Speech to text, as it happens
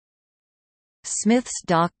Smith's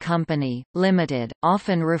Dock Company, Limited,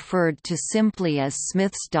 often referred to simply as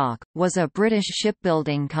Smith's Dock, was a British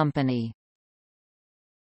shipbuilding company.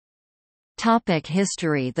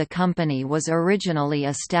 History. The company was originally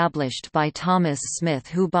established by Thomas Smith,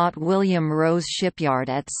 who bought William Rose Shipyard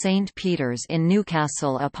at St. Peter's in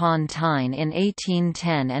Newcastle upon Tyne in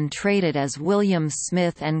 1810 and traded as William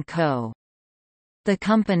Smith & Co. The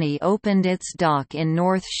company opened its dock in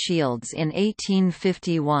North Shields in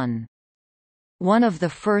 1851. One of the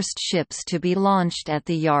first ships to be launched at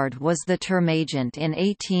the yard was the Termagant in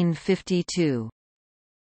 1852.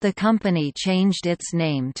 The company changed its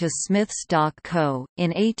name to Smith's Dock Co. In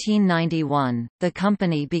 1891, the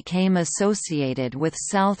company became associated with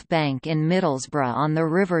South Bank in Middlesbrough on the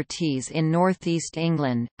River Tees in northeast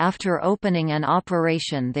England, after opening an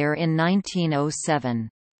operation there in 1907.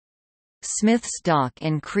 Smith's Dock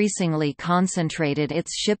increasingly concentrated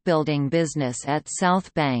its shipbuilding business at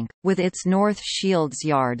South Bank, with its North Shields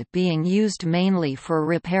yard being used mainly for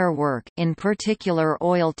repair work, in particular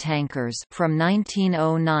oil tankers, from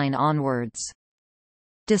 1909 onwards.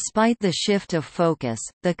 Despite the shift of focus,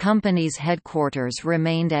 the company's headquarters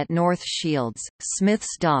remained at North Shields.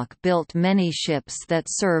 Smith's Dock built many ships that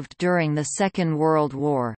served during the Second World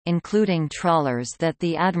War, including trawlers that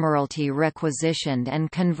the Admiralty requisitioned and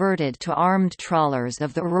converted to armed trawlers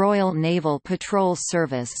of the Royal Naval Patrol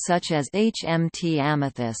Service such as HMT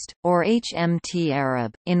Amethyst, or HMT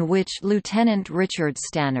Arab, in which Lieutenant Richard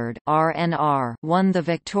Stannard RNR won the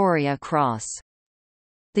Victoria Cross.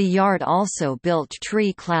 The yard also built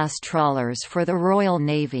Tree-class trawlers for the Royal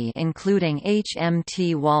Navy, including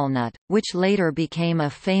HMT Walnut, which later became a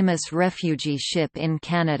famous refugee ship in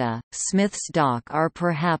Canada. Smith's Dock are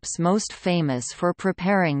perhaps most famous for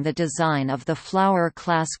preparing the design of the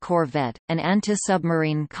Flower-class corvette, an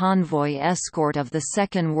anti-submarine convoy escort of the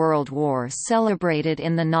Second World War celebrated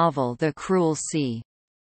in the novel The Cruel Sea.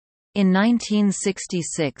 In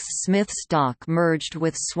 1966, Smith's Dock merged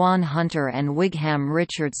with Swan Hunter and Wigham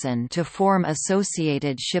Richardson to form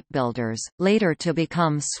Associated Shipbuilders, later to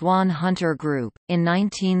become Swan Hunter Group. In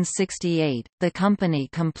 1968, the company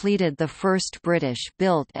completed the first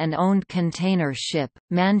British-built and owned container ship,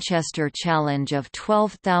 Manchester Challenge of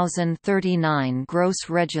 12,039 gross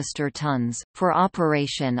register tons, for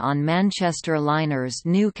operation on Manchester Liner's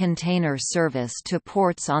new container service to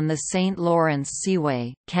ports on the St. Lawrence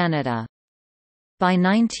Seaway, Canada. By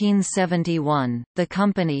 1971, the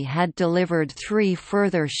company had delivered 3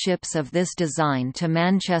 further ships of this design to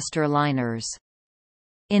Manchester Liners.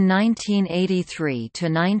 In 1983 to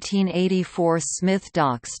 1984, Smith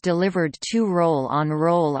Docks delivered 2 roll-on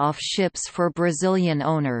roll-off ships for Brazilian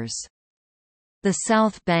owners. The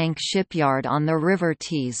South Bank shipyard on the River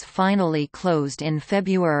Tees finally closed in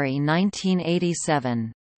February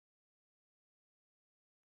 1987.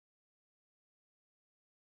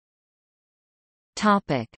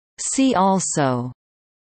 See also: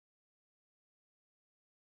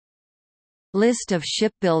 List of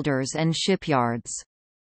shipbuilders and shipyards.